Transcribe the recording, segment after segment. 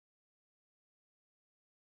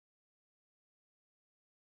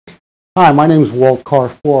Hi, my name is Walt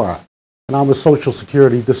Carfora, and I'm a Social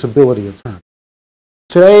Security disability attorney.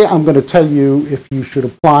 Today, I'm going to tell you if you should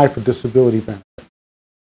apply for disability benefits.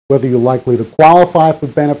 Whether you're likely to qualify for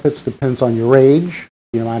benefits depends on your age,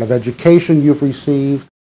 the amount of education you've received,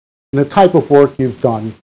 and the type of work you've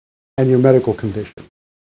done, and your medical condition.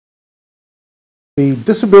 The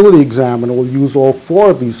disability examiner will use all four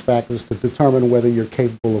of these factors to determine whether you're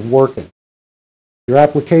capable of working. Your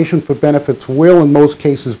application for benefits will, in most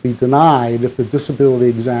cases, be denied if the disability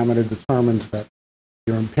examiner determines that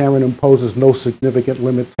your impairment imposes no significant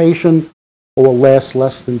limitation or will last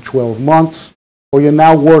less than 12 months, or you're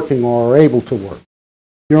now working or are able to work.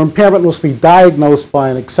 Your impairment must be diagnosed by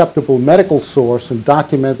an acceptable medical source and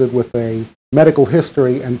documented with a medical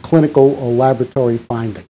history and clinical or laboratory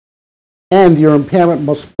finding. And your impairment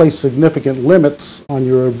must place significant limits on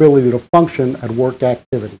your ability to function at work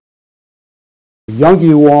activity. The younger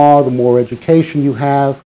you are, the more education you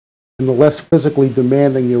have, and the less physically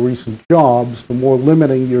demanding your recent jobs, the more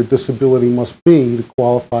limiting your disability must be to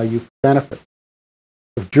qualify you for benefits.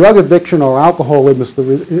 If drug addiction or alcoholism is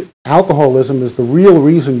the real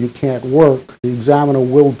reason you can't work, the examiner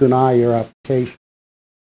will deny your application.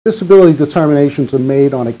 Disability determinations are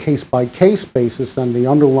made on a case-by-case basis, and the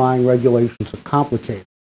underlying regulations are complicated.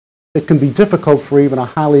 It can be difficult for even a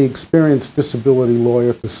highly experienced disability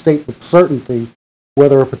lawyer to state with certainty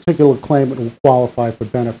whether a particular claimant will qualify for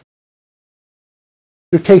benefits.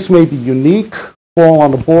 Your case may be unique, fall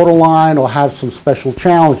on the borderline, or have some special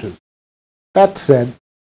challenges. That said,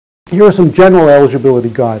 here are some general eligibility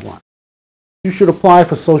guidelines. You should apply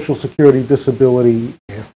for Social Security disability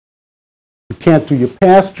if you can't do your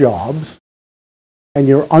past jobs, and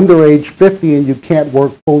you're under age 50 and you can't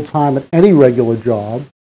work full-time at any regular job,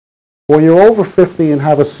 or you're over 50 and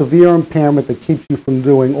have a severe impairment that keeps you from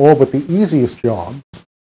doing all but the easiest jobs,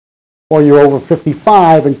 or you're over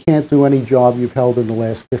 55 and can't do any job you've held in the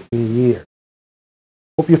last 15 years.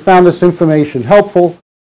 Hope you found this information helpful.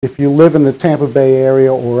 If you live in the Tampa Bay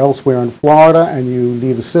area or elsewhere in Florida and you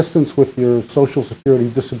need assistance with your Social Security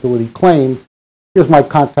disability claim, here's my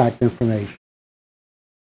contact information.